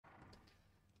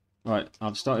Right,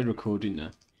 I've started recording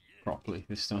now, properly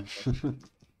this time.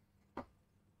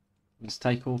 Let's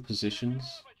take all positions.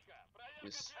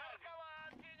 Yes.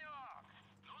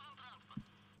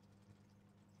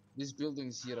 These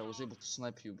buildings here, I was able to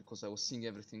snipe you because I was seeing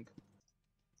everything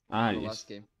Ah, the yes. last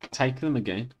game. Take them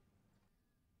again.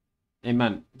 Hey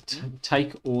man,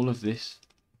 take all of this,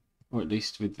 or at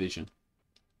least with vision.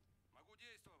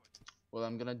 Well,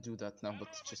 I'm gonna do that now, but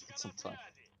just need some time.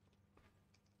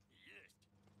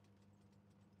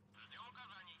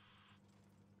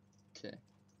 Okay.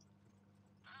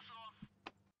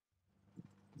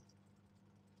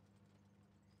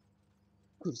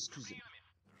 Good, excuse me.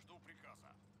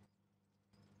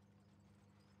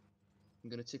 I'm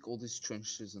gonna take all these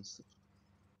trenches and stuff.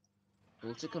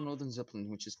 We'll take a northern zeppelin,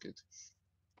 which is good.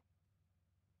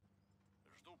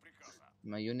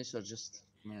 My units are just,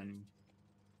 man.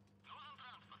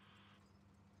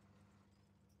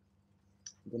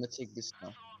 I'm gonna take this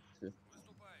now, too.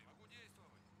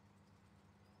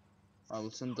 I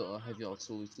will send the heavy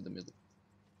artillery to the middle.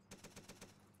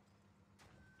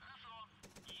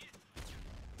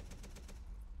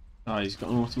 Ah, he's got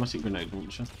an automatic grenade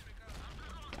launcher.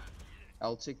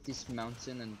 I'll take this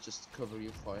mountain and just cover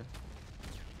your fire.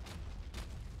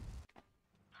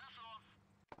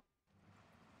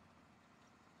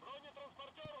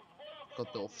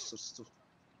 Got the officers too.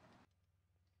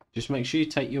 Just make sure you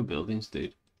take your buildings,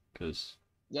 dude, because...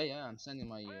 Yeah, I'm sending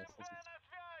my forces.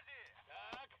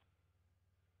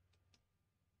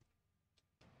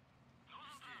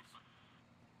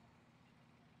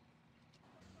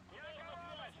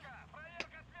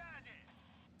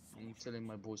 I'm telling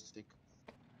my boys to take.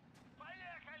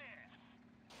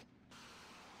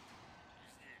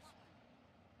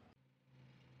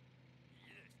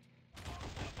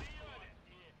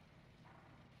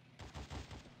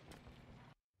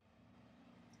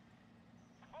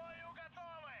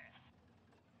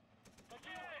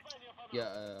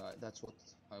 Yeah, that's what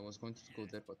I was going to go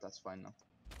there, but that's fine now.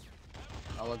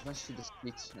 I'll advance to the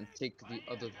split and take the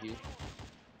other hill.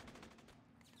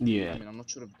 Yeah, I mean, I'm not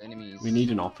sure if the enemy is... we need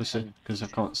an officer, because I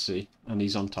can't see, and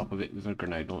he's on top of it with a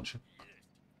grenade launcher.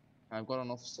 I've got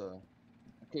an officer.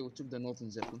 Okay, we took the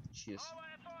northern zeppelin. Cheers.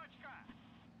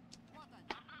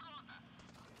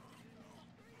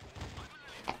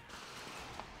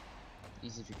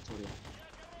 Easy Victoria.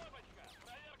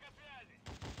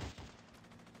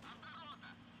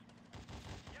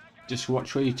 Just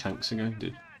watch where your tanks are going,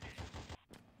 dude.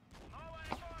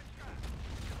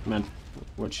 Man,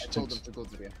 watch I your told them tanks. to go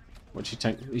there. Watch your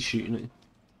tank, he's shooting at you.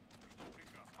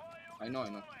 I know.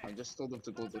 I just told them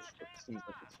to go there, but it seems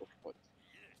like it's occupied.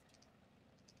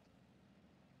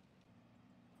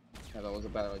 Yeah, that was a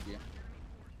bad idea.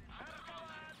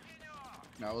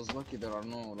 I was lucky there are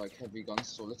no like heavy guns,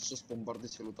 so let's just bombard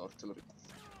this hill with artillery.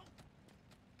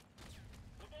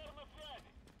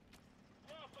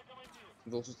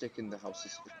 We've also taken the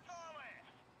houses here.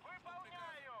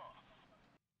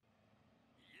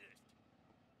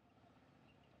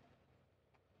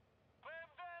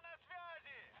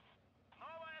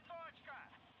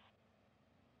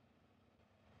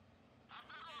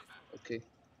 Okay.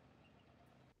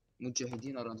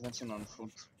 Mujahideen are advancing on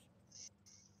front.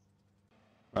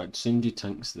 Right, send your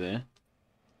tanks there.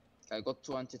 I got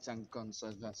 2 anti-tank guns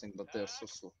advancing, but they're so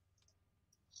slow.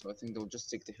 So I think they'll just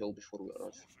take the hill before we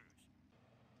arrive.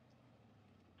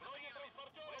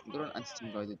 They're an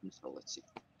anti-tank guided missile, let's see.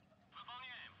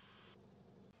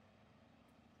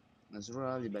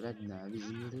 نزرع لبلدنا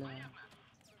بإذن الله.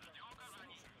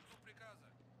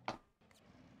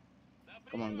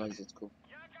 Come on guys, let's go.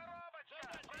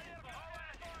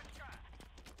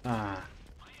 Ah.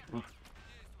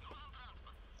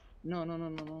 No.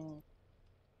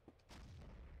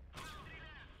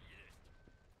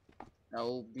 I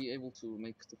will be able to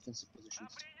make defensive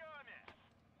positions.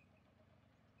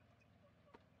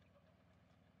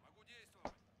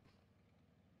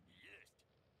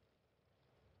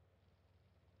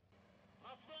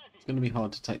 It's going to be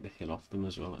hard to take the hill off them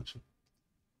as well, actually.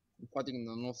 I'm fighting in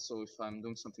the north, so if I'm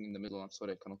doing something in the middle, I'm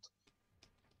sorry, I cannot.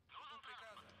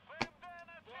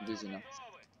 I'm busy now.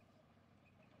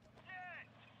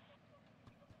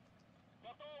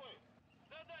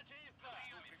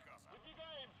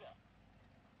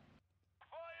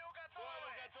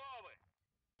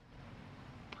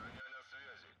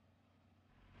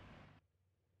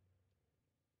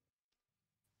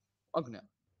 Agna.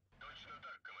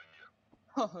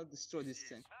 Haha, destroy this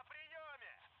tank.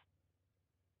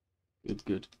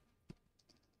 Good.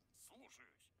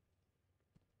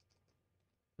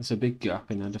 There's a big gap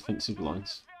in our defensive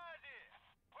lines.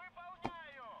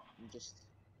 I'm just...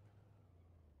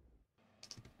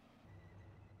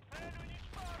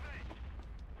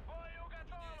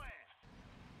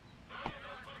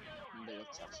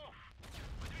 stars.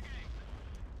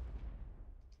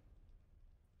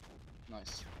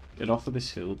 Nice. Get off of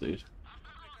this hill, dude.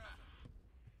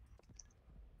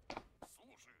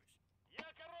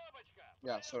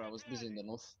 Yeah, sorry, I was busy in the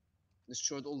north.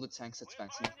 Destroyed all the tanks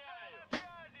advancing.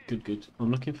 Good, good.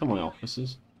 I'm looking for my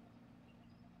officers.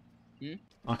 Hmm?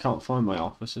 I can't find my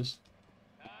officers.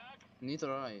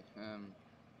 Neither I.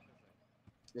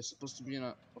 They're supposed to be in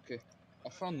a... Okay. I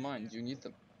found mine. Do you need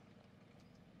them?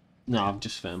 No, I've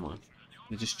just found mine.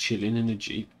 They're just chilling in a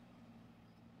jeep.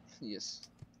 Yes.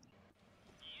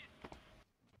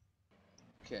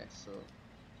 Okay, so...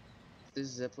 This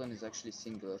Zeppelin is actually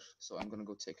singular, so I'm gonna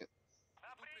go take it.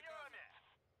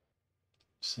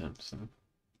 Sam, Sam.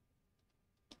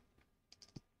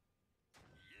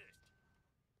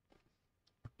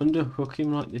 Underhook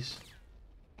him like this.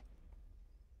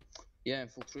 Yeah,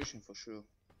 infiltration for sure.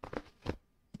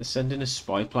 They're sending a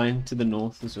spy plane to the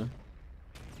north as well.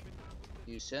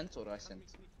 You sent or I sent?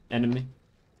 Enemy.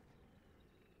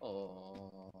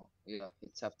 Oh, yeah,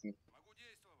 it tapped me.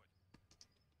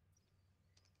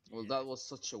 Well, that was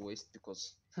such a waste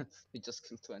because he just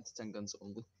killed 20 guns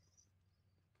only.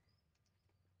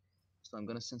 So I'm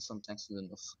gonna send some tanks to the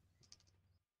north.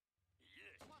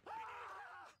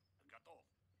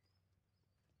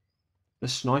 The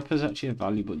sniper's actually a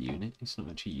valuable unit. It's not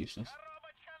actually useless.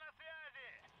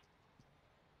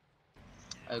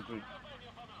 I agree.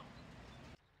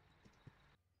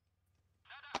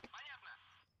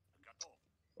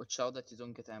 Watch out that you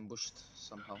don't get ambushed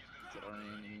somehow if there are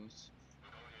any enemies.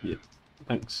 Yep.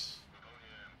 Thanks.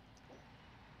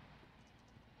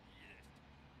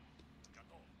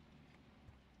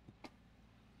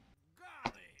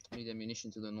 Need ammunition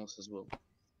to the north as well.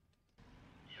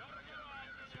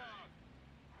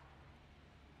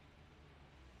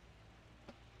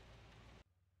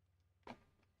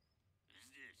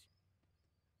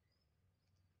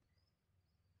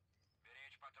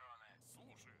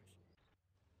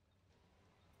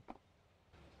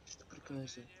 Что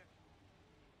прикажете?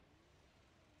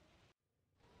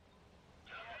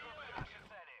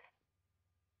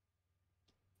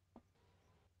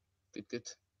 Good, good.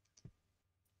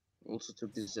 Also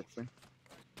took this Zeppelin.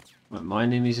 Right, my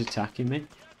enemy's attacking me.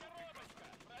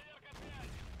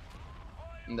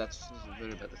 And that's a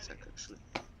very bad attack actually.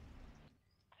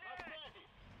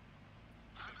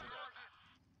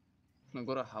 I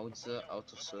got a howitzer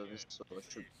out of service, so I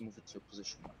should move it to a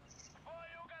position now.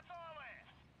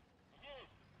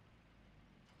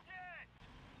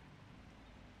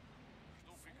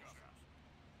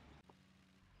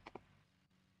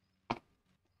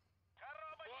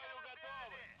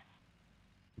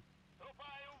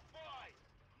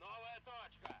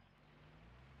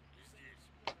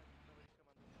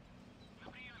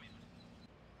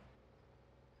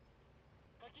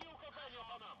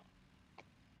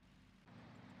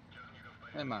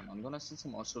 Hey man, I'm gonna send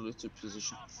some artillery to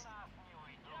position.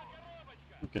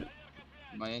 Okay.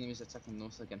 My enemy is attacking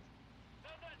north again.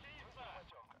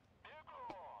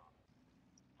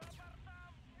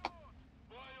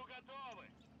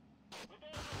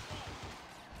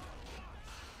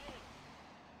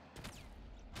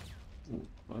 Ooh,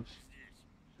 close.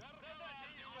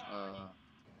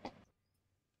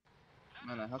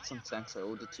 Man, I had some tanks I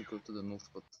ordered to go to the north,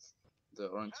 but they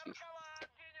aren't here.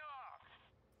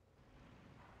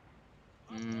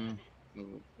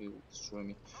 He will destroy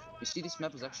me. You see, this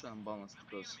map is actually unbalanced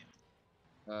because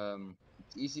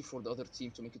it's easy for the other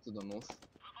team to make it to the north,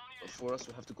 but for us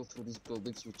we have to go through these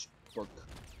buildings which bug.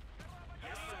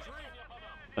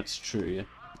 That's true, yeah.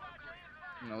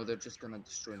 No, they're just gonna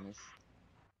destroy north.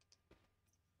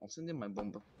 I'll send in my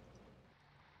bomber.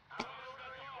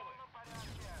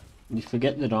 You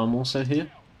forget that I'm also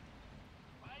here?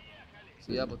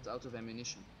 Yeah, but out of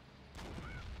ammunition.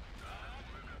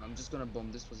 I'm just gonna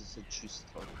bomb this because it's a juicy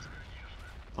target.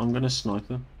 I'm gonna snipe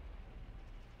them.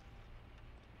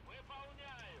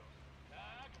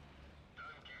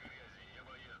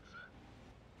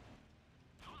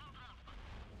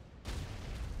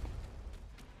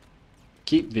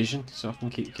 Keep vision so I can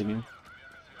keep killing them.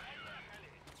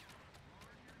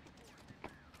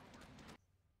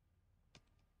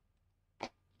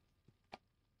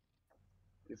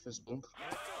 Okay, first bomb.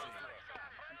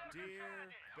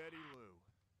 Dear Betty Lou.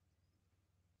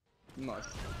 Nice.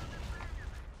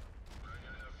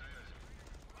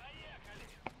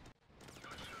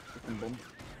 Second bomb.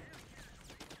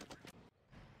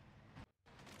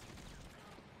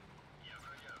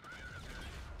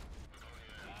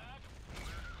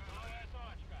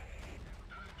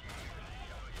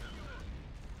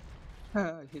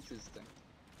 I hit his tank.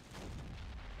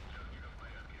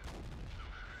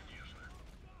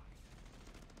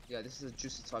 Yeah, this is a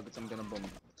juicy target I'm gonna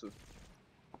bomb too.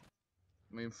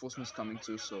 My reinforcement's coming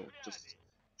too, so just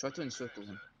try to encircle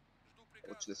him.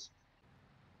 Watch this.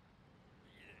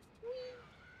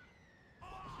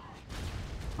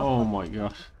 Oh my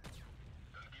gosh.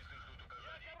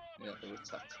 Yeah, they were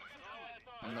attacked.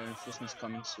 And my reinforcement's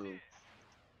coming, so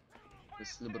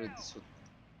let's liberate this hood.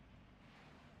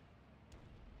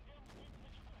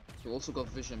 We also got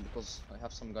vision because I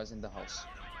have some guys in the house.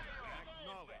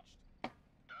 Acknowledged.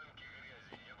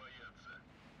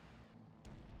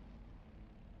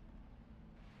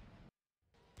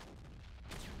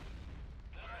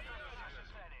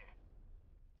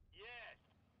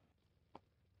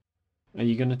 Are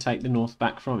you going to take the north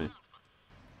back from him?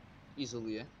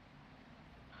 Easily, yeah?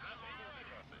 Now,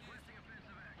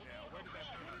 where did that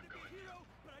come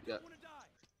Yeah. I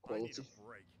need Quality. a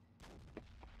break.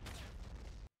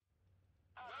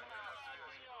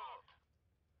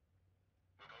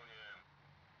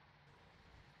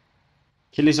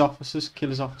 Kill his officers, kill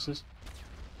his officers.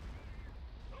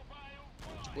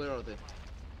 Where are they? I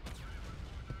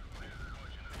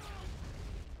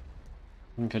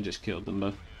think I just killed them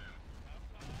both.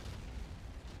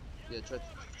 Yeah, try to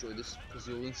destroy this because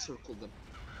you'll encircle them.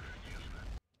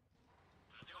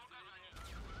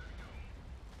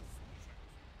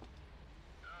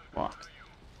 What?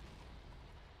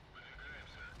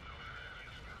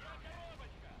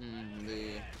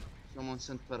 Someone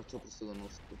sent paratroopers to the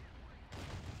north too.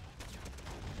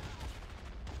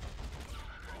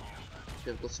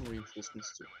 They've got some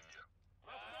reinforcements too.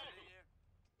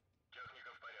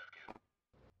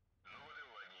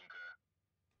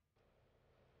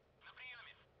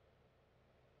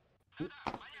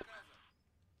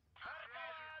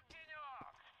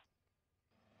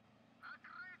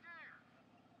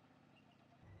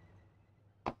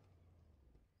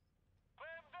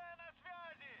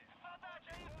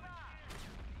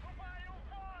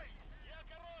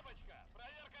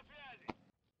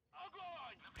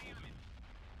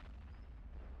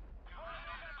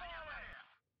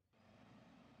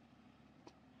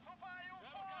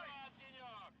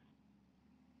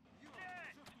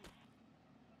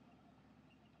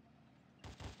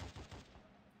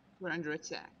 We're under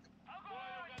attack.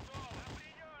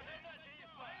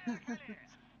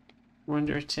 We're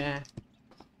under attack.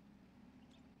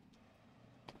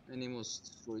 Enemy was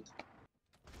destroyed.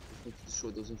 Just need to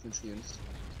destroy those infantry units.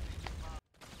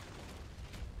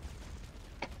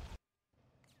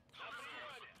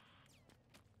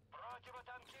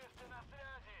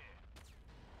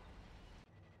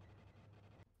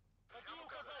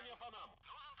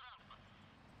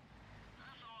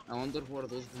 I wonder who are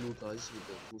those blue guys with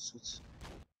the blue suits.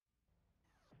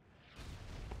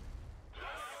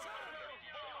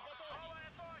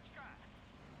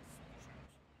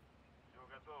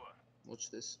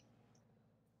 Watch this.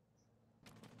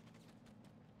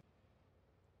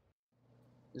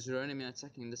 Is your enemy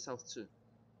attacking the south too?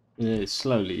 Yeah,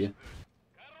 slowly, yeah.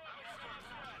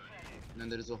 And then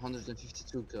there is a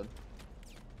 152 gun.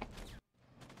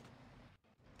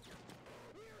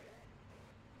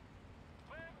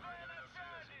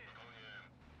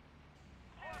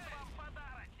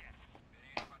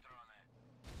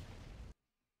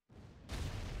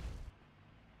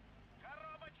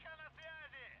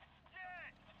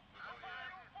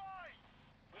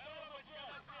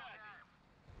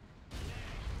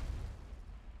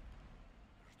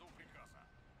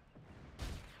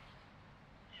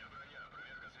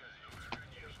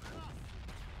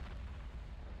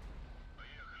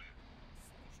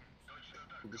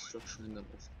 Destruction in the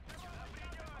north.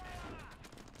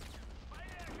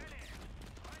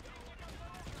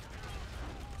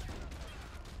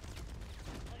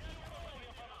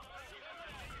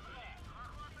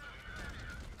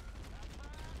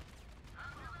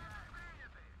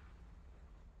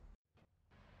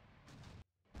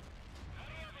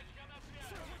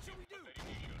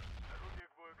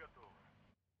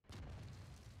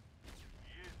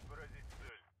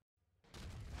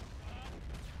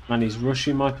 Man, he's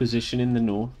rushing my position in the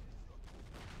north.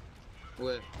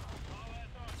 Where?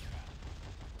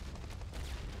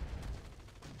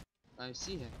 I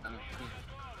see him. I'm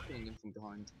killing him from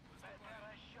behind.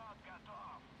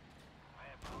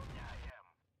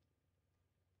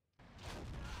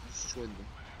 Destroyed them.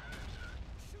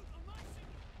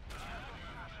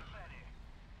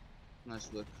 Nice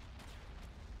work.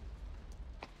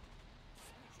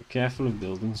 Be careful of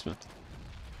buildings, man.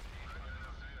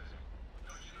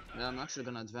 Yeah, I'm actually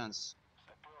gonna advance.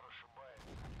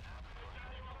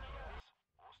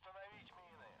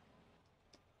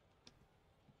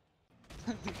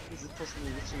 Is it possible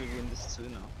to literally win this too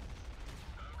now?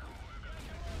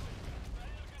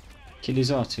 Kill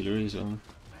his artillery as well.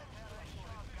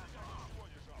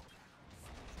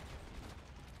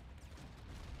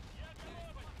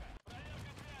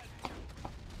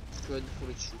 Good before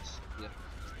it shoots. Yeah.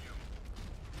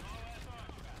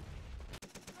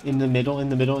 In the middle, in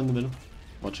the middle, in the middle.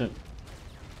 Watch it.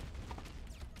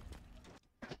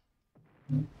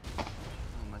 Oh,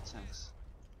 my tanks.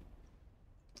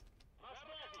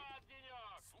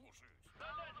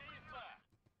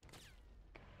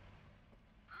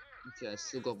 Okay, I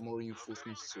still got more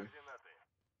reinforcements too.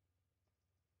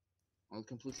 I'll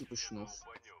completely push north.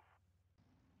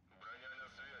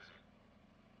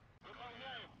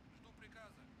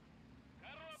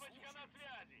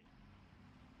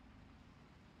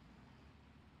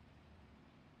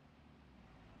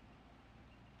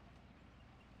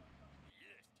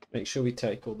 Make sure we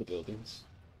take all the buildings.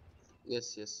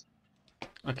 Yes, yes.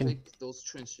 I can Take those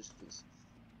trenches, please.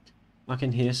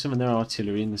 hear some of their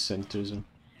artillery in the center as well.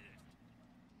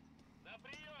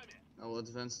 I'll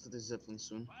advance to the Zeppelin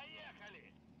soon.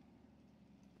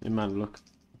 Hey man, look.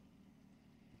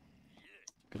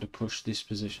 Gotta push this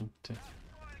position.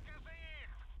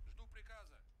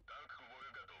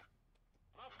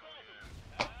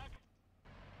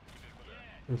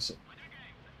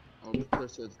 I'll prepare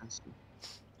to advance.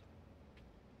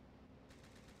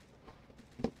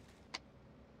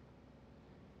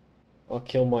 I'll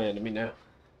kill my enemy now.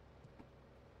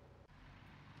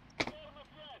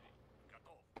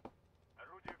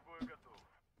 Орудие к бою готов.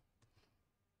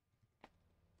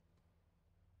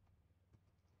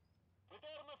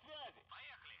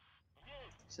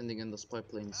 Sending in the spy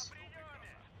planes.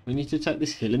 We need to take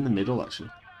this hill in the middle,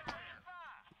 actually.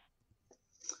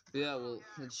 Yeah, well,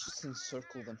 let's just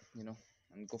encircle them, you know,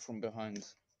 and go from behind.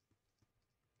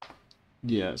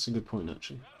 Yeah, it's a good point,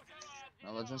 actually.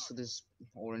 I'll advance to this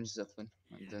orange Zeppelin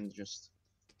and then just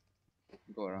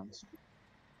go around.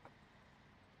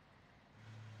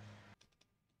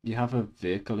 You have a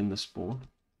vehicle in the spawn.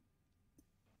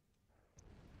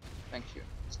 Thank you.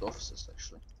 It's the officers,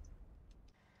 actually.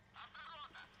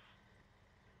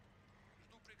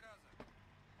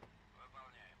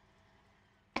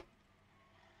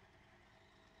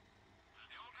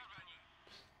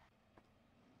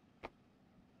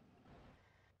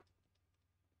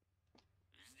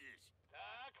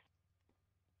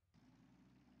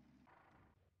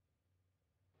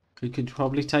 We could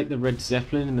probably take the red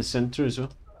Zeppelin in the center as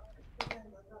well.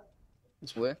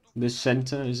 Where? The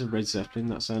center is a red Zeppelin,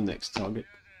 that's our next target.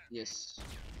 Yes.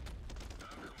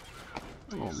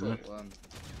 Oh So, man.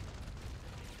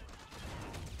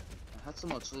 I had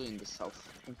some artillery in the south.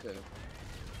 I think,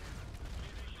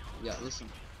 yeah, listen.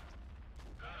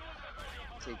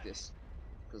 Take this,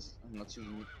 because I'm not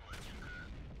using it.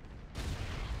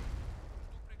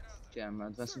 Okay, I'm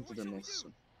advancing to the north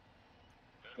soon.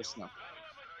 Just now.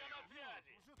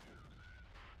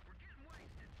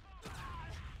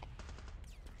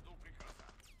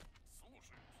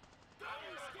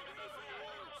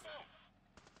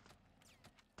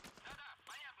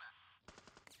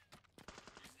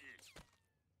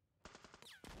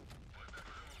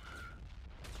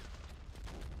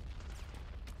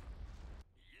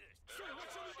 Sir, what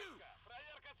shall we do?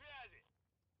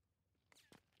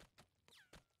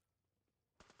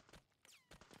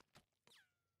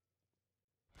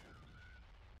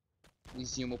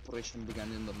 Museum operation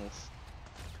began in the north.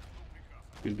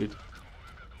 Good, good.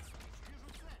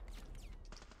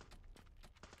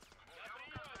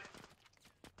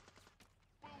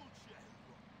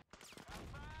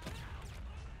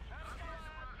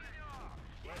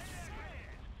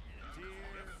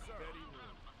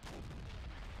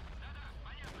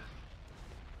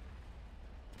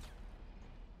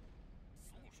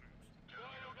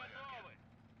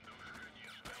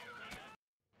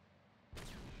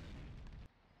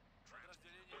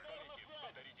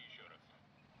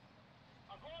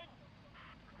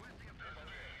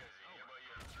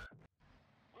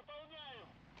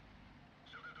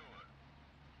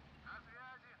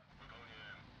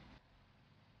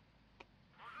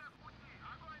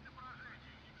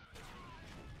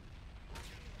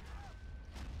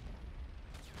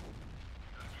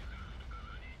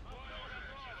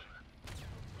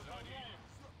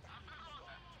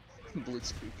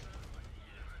 Blitzkrieg.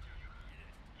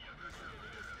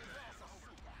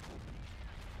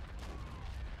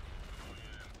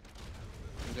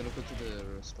 I'm gonna go to the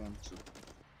respawn too.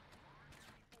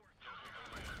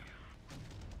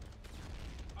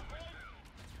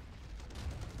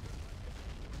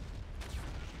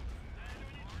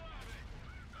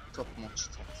 Top notch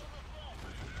tactic.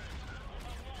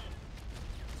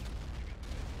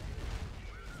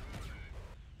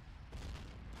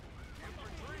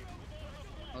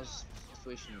 I was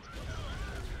situation is bad.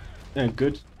 Yeah,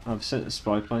 good. I've sent a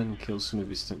spy plane and killed some of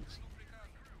his tanks.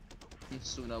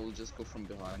 Soon I will just go from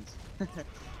behind.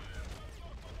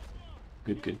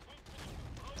 Good, good.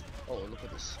 Oh, look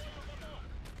at this.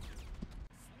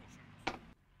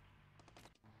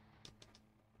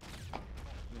 I'm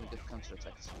gonna get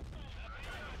counterattacked.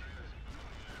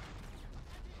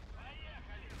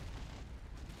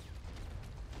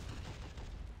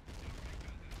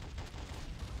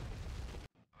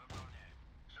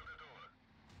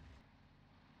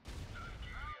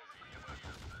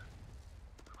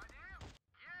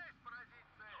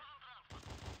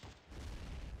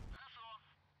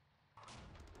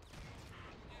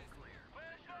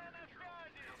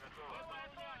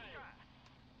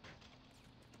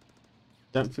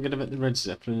 Don't forget about the red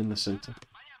zeppelin in the center.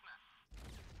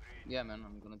 Yeah, man,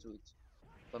 I'm gonna do it.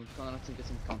 But I'm currently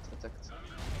getting counterattacked. I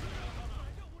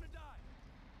don't want to die.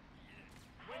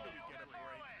 When do we get a break?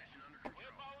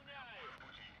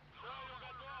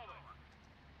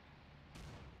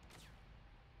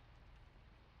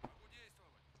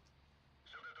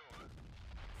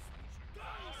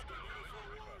 Guys, get ready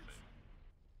for awards.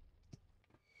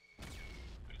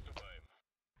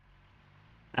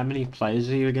 How many players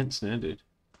are you against now, dude?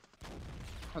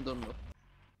 I don't know.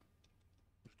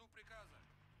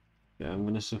 Yeah, I'm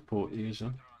gonna support you as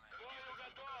well.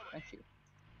 Thank you.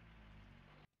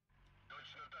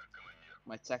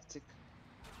 My tactic.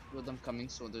 With them coming,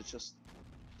 so they just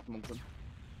move them.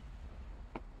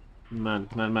 Man.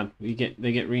 They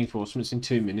get reinforcements in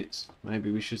 2 minutes.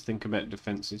 Maybe we should think about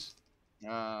defenses.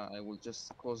 I will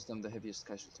just cause them the heaviest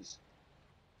casualties.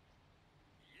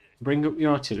 Bring up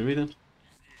your artillery then.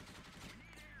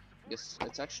 Yes,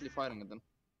 it's actually firing at them.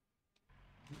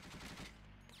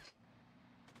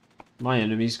 My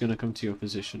enemy's gonna come to your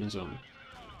position as well.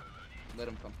 Let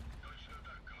them come.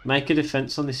 Make a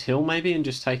defense on this hill maybe and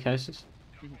just take houses.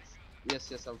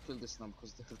 Yes, I'll kill this now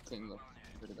because they're playing up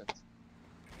very bad.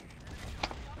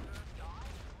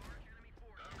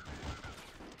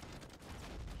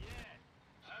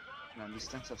 Man, these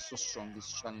tanks are so strong,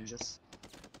 these challengers.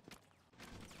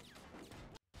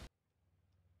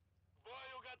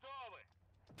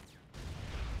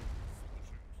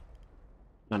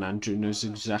 And Andrew knows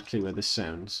exactly where the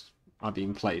sounds are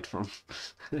being played from.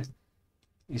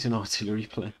 He's an artillery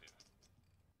player.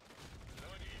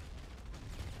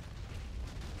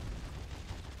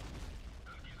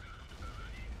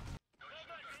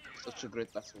 Such a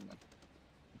great battle, man.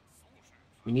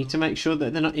 We need to make sure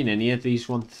that they're not in any of these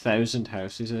 1,000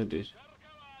 houses, oh dude.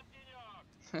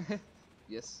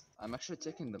 Yes, I'm actually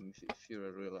taking them if you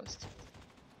realized.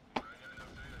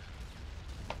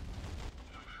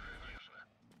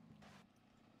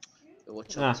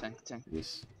 Watch out, tank.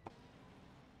 Yes.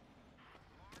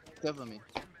 Cover me.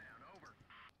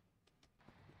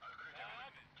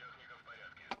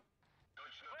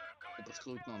 Das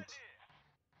Leutnant.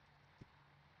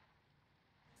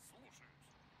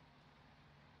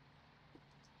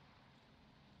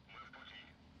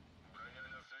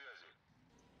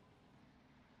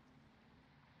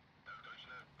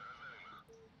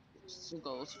 Still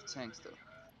got lots of tanks though.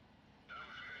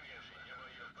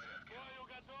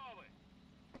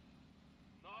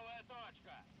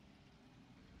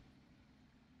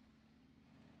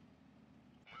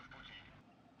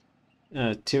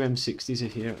 Two M60s are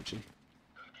here actually.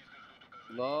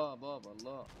 Allah, Bob,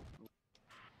 Allah.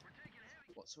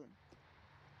 What, sorry?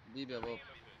 Bibi, Bob.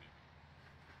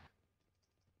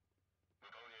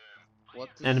 What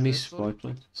is Enemy that, spy sorry?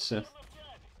 plane, Seth.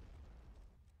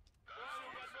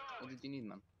 What did you need,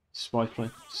 man? Spy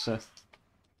plane, Seth.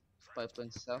 Spy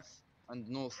plane south and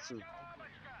north too.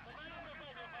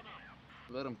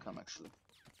 Let them come actually.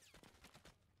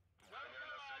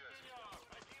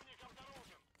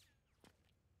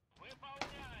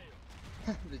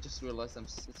 They just realized I'm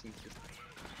sitting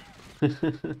here.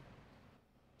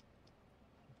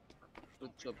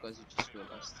 Good job, guys, you just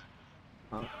realized.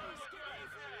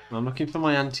 I'm looking for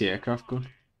my anti-aircraft gun,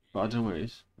 but I don't know where it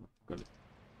is. Got it.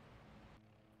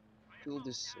 Kill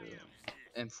this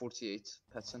M48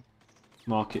 pattern.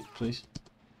 Mark it, please.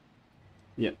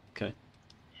 Yep, okay.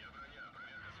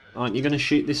 Aren't you going to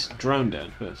shoot this drone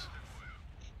down first?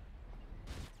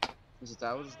 Is it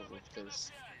ours or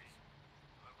theirs?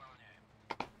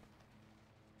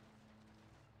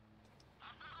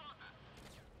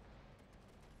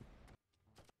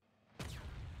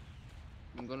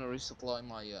 I'm gonna resupply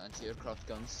my anti-aircraft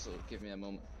guns, so give me a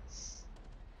moment.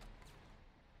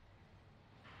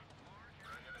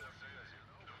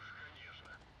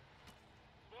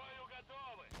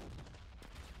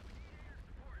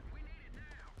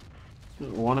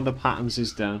 One of the patterns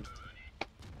is down.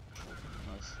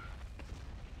 Nice.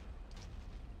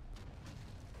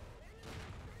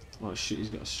 Oh shit, he's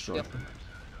got a striker. Yep.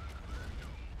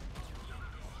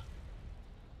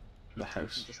 The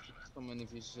house. Just so many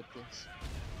views here, please.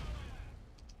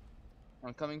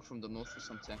 I'm coming from the north with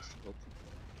some tanks to help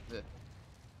you. There.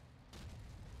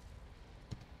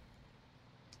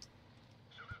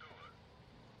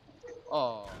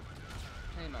 Oh.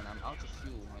 Hey man, I'm out of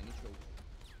fuel. I need help.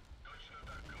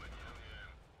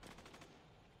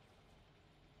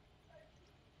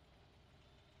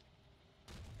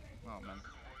 Oh man.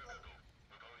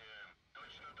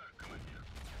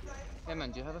 Hey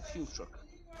man, do you have a fuel truck?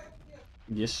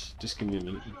 Yes, just give me a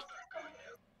minute.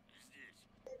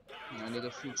 I need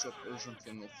a fuel truck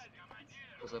urgently north.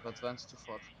 Because I've advanced too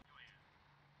far.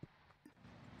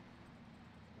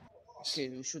 Okay,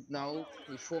 we should now.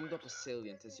 We formed up a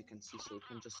salient as you can see, so we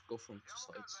can just go from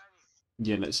two sides.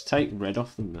 Yeah, let's take red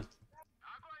off them then.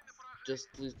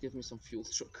 Just please give me some fuel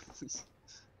truck, please.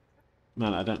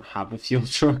 Man, I don't have a fuel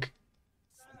truck.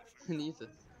 Neither.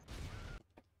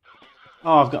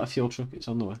 Oh, I've got a fuel truck. It's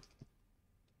on the way.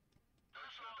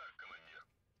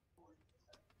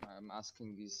 I'm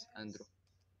asking this Andrew.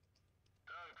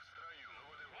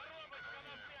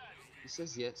 He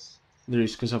says yes. There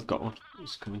is, because I've got one.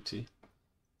 It's coming to you.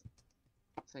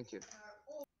 Thank you.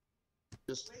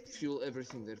 Just fuel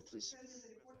everything there, please.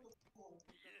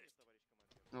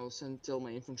 I'll tell my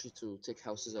infantry to take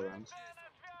houses around.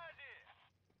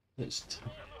 Let's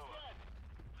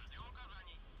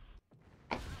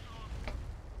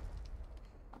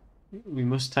we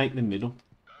must take the middle.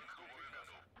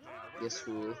 Yes,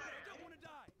 we will.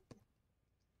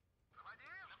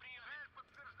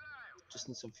 Just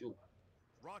need some fuel.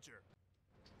 Roger.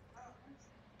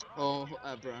 Oh,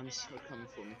 Abrams are coming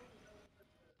for me.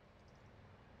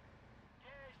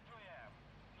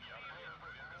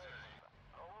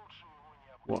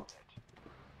 What?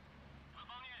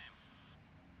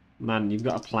 Man, you've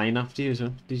got a plane after you as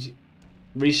well. Did you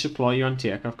resupply your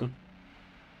anti-aircraft gun?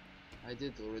 I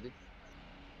did already.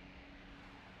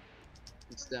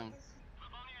 It's down.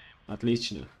 At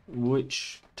least you know.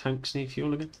 Which tanks need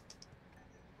fuel again?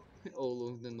 All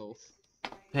along the north.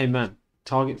 Hey man,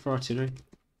 target for artillery.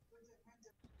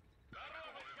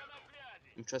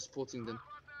 I'm transporting them.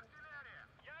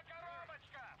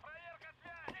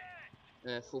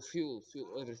 For fuel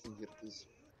everything here, please.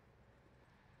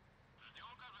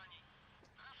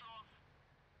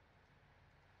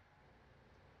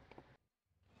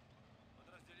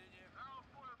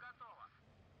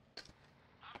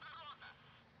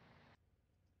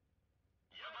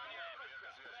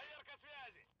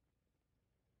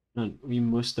 Man, we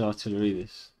must artillery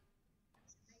this.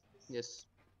 Yes.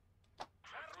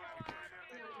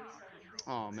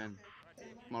 Oh man,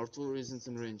 my artillery isn't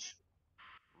in range.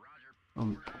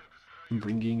 I'm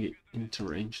bringing it into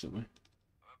range, don't we?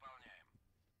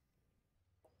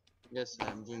 Yes,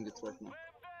 I'm doing it right now.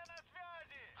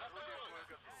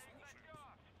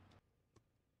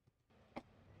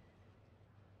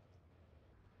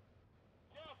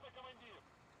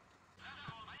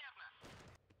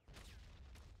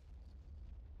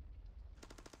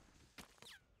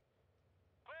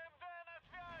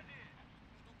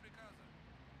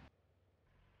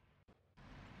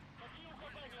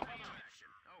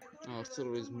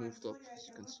 Artillery is moved up, as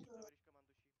you can see.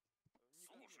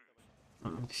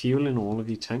 I'm fueling all of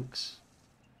your tanks.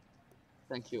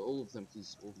 Thank you, all of them,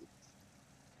 please, all of them.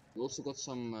 We also got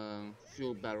some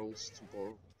fuel barrels to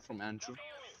borrow from Andrew.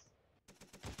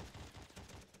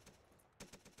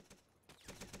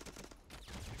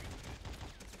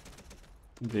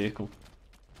 Vehicle.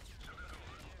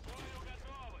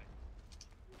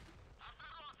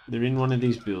 They're in one of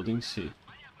these buildings here,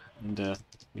 and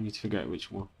we need to figure out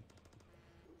which one.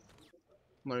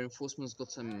 My reinforcements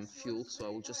got some fuel, so I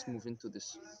will just move into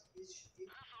this.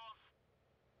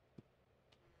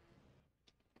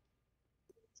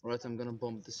 Alright, I'm gonna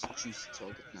bomb this juicy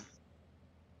target now.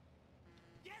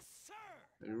 Yes,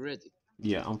 sir. Are you ready?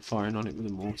 Yeah, I'm firing on it with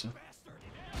a mortar.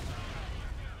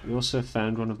 We also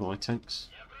found one of my tanks.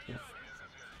 Yeah.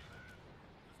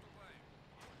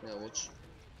 Yeah, watch.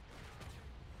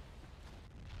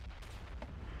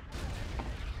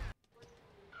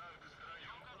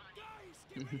 Guys,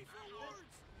 get ready for awards.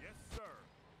 Yes, sir.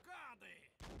 Got it.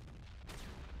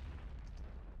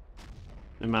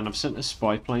 Hey man, I've sent a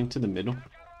spy plane to the middle.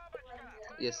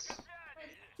 Yes.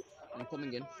 I'm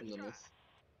coming in from the north.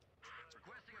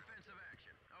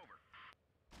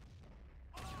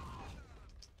 But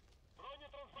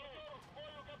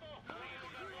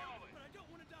I don't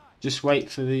want to die. Just wait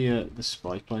for the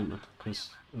spy plane, man, because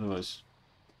otherwise.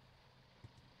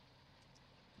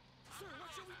 Sir,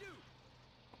 what should we do?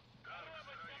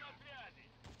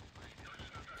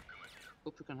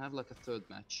 Hope we can have like a third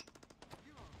match.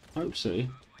 Hope so.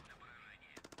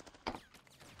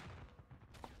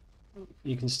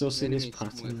 You can still see this Enemy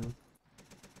pattern. somewhere. Now.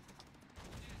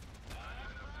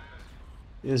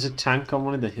 There's a tank on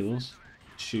one of the hills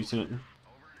shooting at them.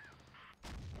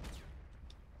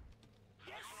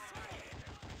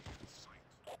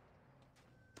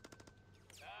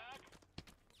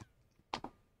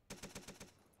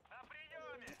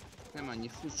 Hey man, не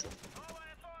фучу.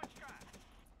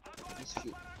 It's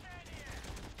few.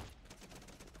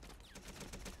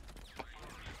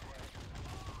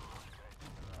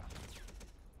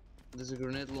 There's a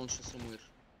grenade launcher somewhere.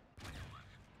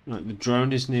 Right, the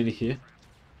drone is nearly here.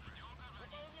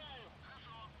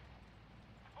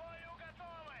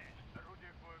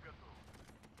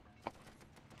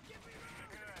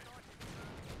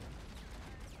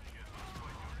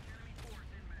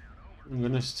 I'm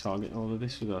gonna target all of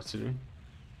this with artillery.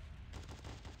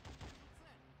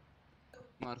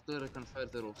 My artillery can fire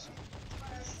there also.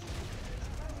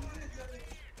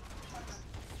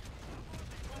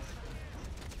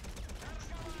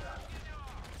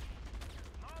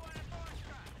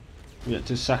 We had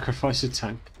to sacrifice a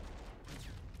tank.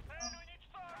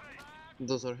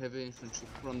 Those are heavy infantry.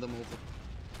 Run them over.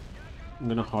 I'm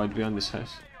gonna hide behind this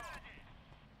house.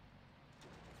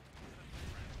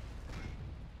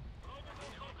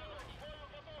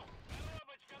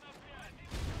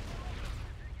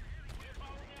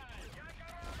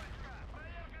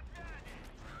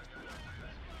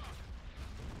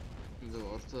 The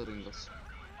artillery us.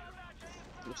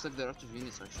 Looks like they're out of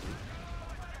units actually.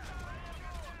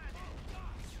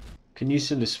 Can you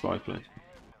send a spy plane?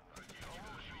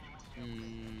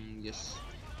 Yes.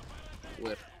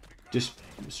 Where? Just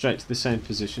straight to the same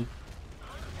position.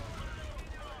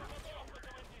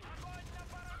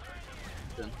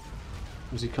 Then.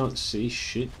 Because you can't see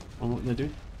shit on what they're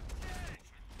doing.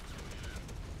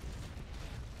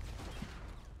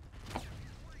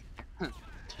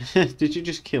 Did you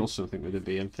just kill something with a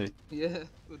BMP? Yeah,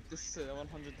 with this 100mm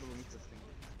thing.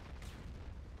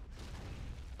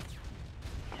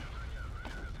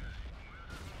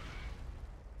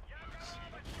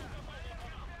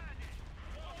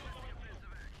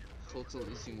 Total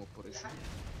easy operation.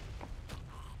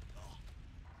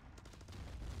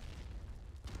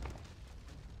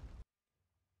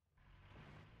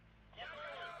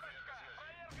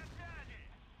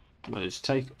 Let's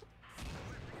take.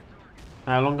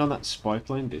 How long on that spy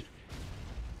plane, dude?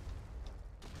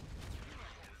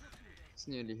 It's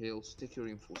nearly here, also take your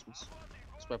reinforcements.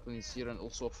 Spy plane is here and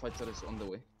also a fighter is on the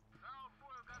way.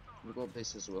 We got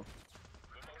base as well.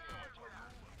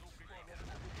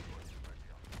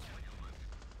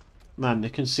 Man, they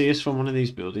can see us from one of these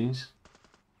buildings.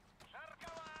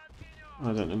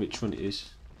 I don't know which one it is.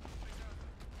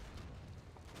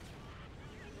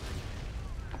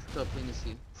 Spy plane is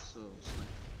here, so snipe.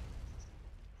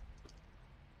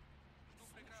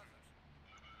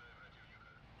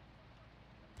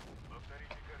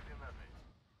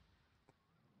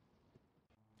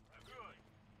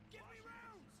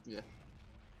 Yeah.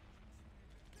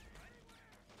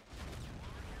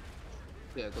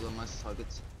 Yeah, I got a nice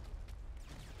target.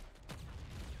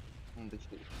 On the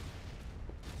hill.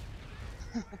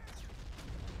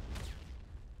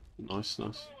 Nice,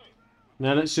 nice.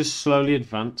 Now let's just slowly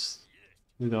advance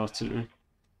with artillery.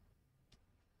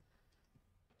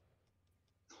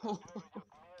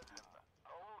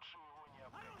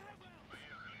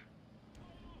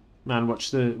 Man,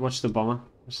 watch the bomber.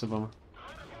 Watch the bomber.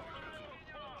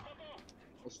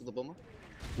 Also the bomber?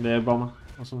 Their bomber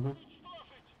or something.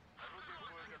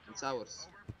 It's ours.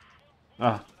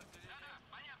 Ah.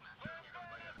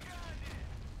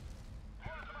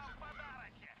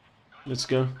 Let's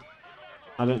go.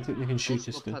 I don't think they can shoot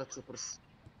Also us got though. paratroopers.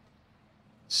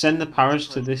 Send the paras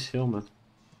to this hill, man.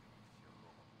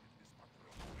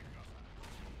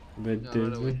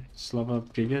 right away. Slava,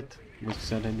 привет. Мы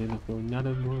стали на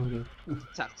надо море.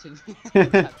 Tapped in.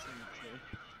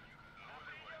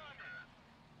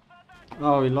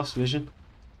 Oh, he lost vision.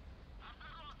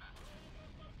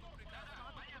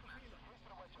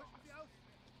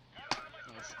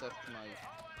 I'll start my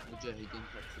Mujahideen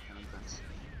tactic and advance.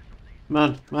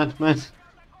 Man.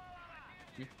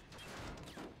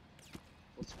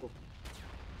 Let's go.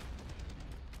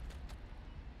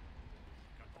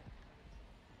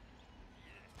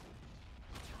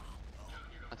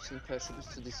 I've seen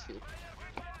paratroopers to this hill.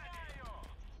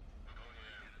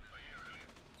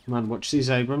 Man, watch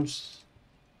these Abrams.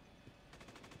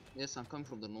 Yes, I'm coming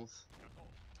from the north.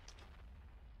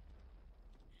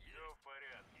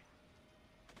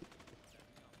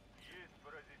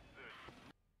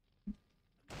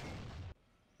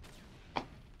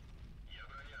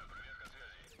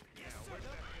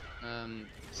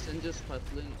 Send your spy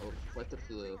plane or fighter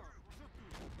to the...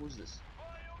 Who's this?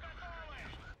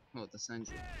 Oh, the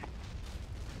Sanji. Wait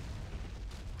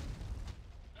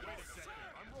a second.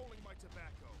 I'm rolling my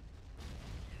tobacco.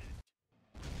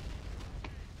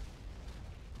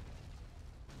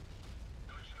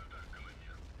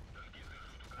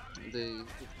 They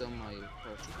took down my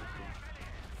paratrooper.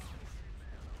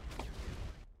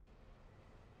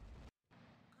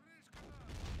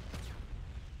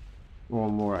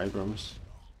 One more Abrams.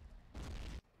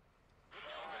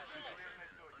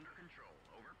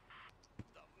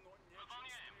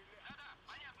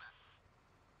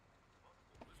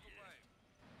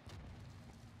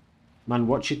 Man,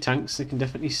 watch your tanks, they can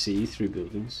definitely see through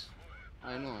buildings.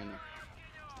 I know.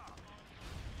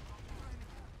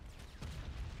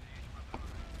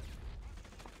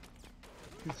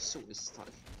 So is style.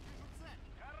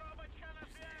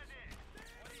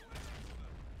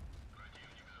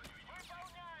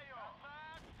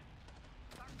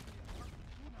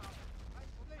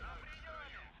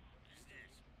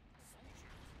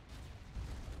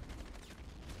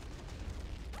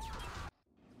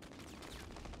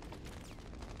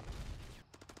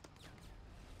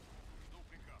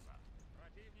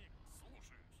 Противник,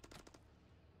 слушаюсь.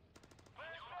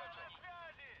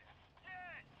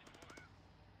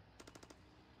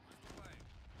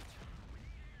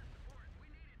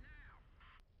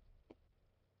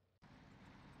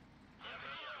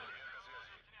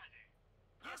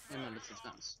 Hey man, let's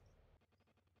advance.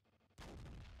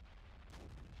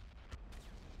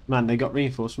 Man, they got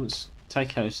reinforcements.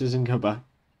 Take houses and go back.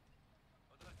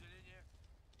 Подразделение.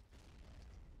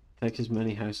 Take as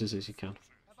many houses as you can.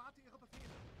 Erwarte Ihre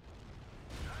Befehle.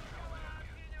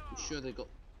 I'm sure they got...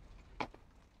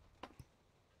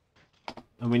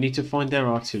 And we need to find their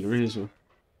artillery as well.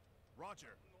 Roger.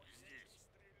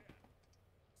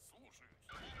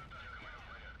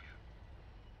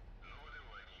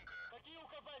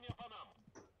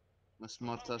 a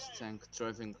smart ass tank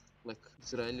driving like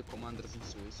Israeli commanders in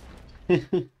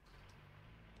Suez.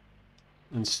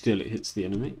 And still it hits the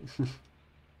enemy.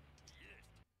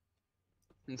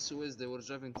 In Suez they were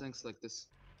driving tanks like this.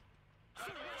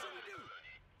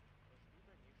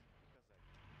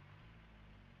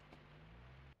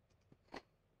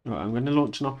 Right, I'm going to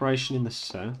launch an operation in the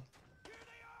south.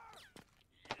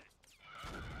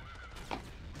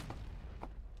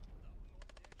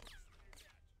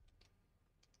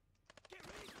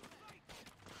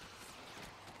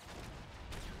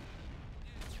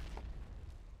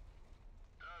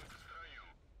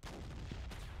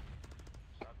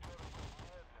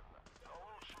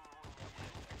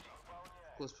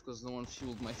 Of course, because no one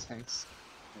fueled my tanks.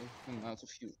 I'm out of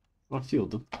fuel. I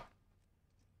fueled them.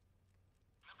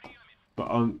 But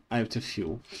I'm out of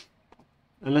fuel.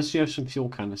 Unless you have some fuel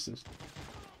canisters.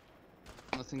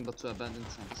 Nothing but to abandon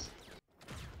tanks.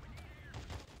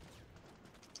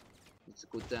 It's a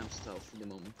good damn style for the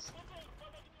moment.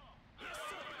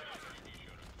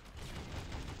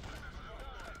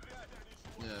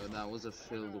 Yeah, that was a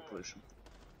failed operation.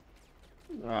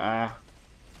 Ah.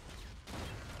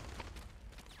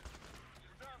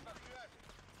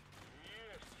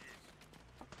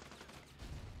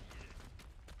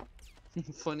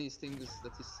 Funniest thing is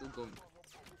that he's still going.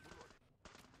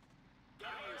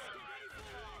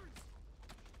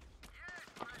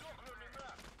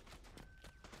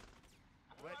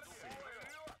 Let's see.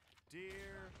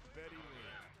 Dear Betty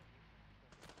Lynn.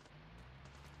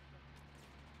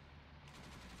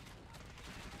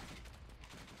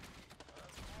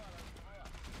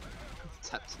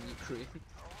 Tapped in Ukraine.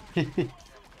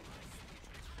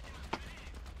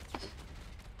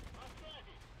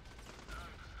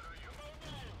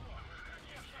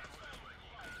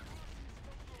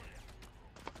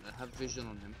 I have vision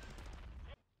on him.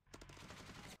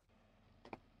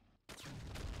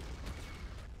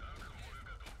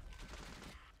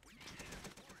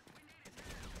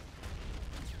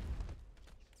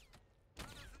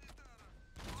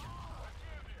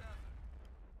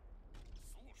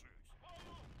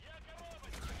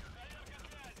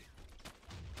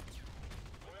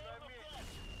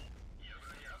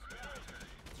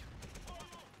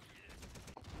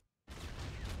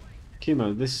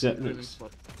 Kimo, this is Driven Zetniks.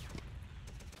 spot.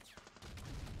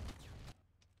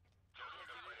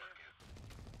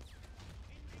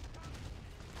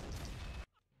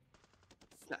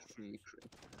 Tapped in Ukraine.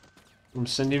 I'm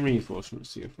sending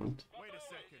reinforcements to your front. Wait a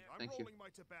second. I'm Thank you. rolling my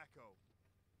tobacco.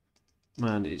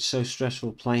 Man, it's so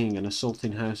stressful playing and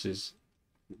assaulting houses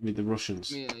with the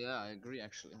Russians. Yeah, I agree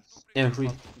actually. It's Every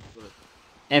hard to control it.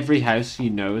 every house you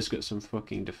know has got some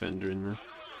fucking defender in there.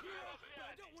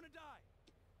 I don't want to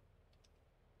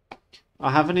die. I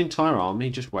have an entire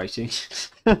army just waiting.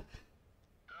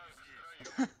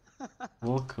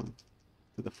 Welcome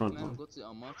to the front Man, line. got the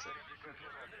Amata.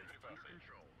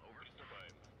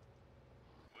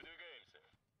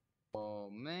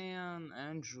 Oh man,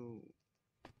 Andrew.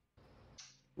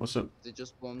 What's up? They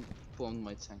just bombed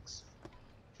my tanks.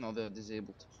 Now they're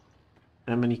disabled.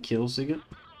 How many kills they get?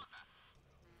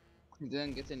 He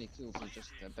didn't get any kills, he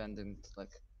just abandoned, like...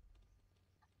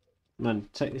 Man,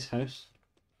 take this house.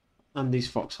 And these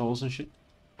foxholes and shit.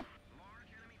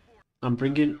 I'm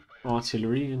bringing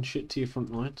artillery and shit to your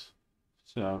front lines.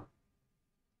 So...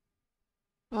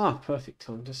 Ah, perfect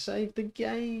time to save the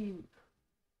game.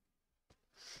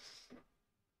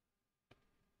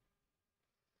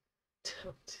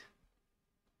 Damn it.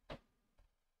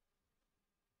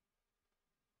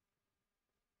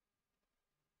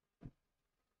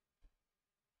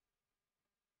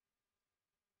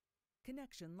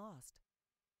 Connection lost.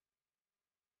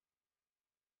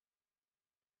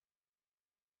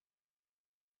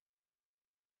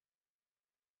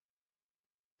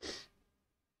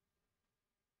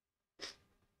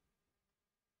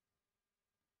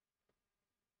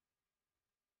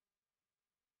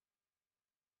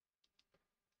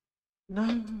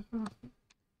 No.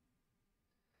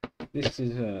 This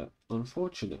is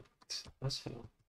unfortunate as hell.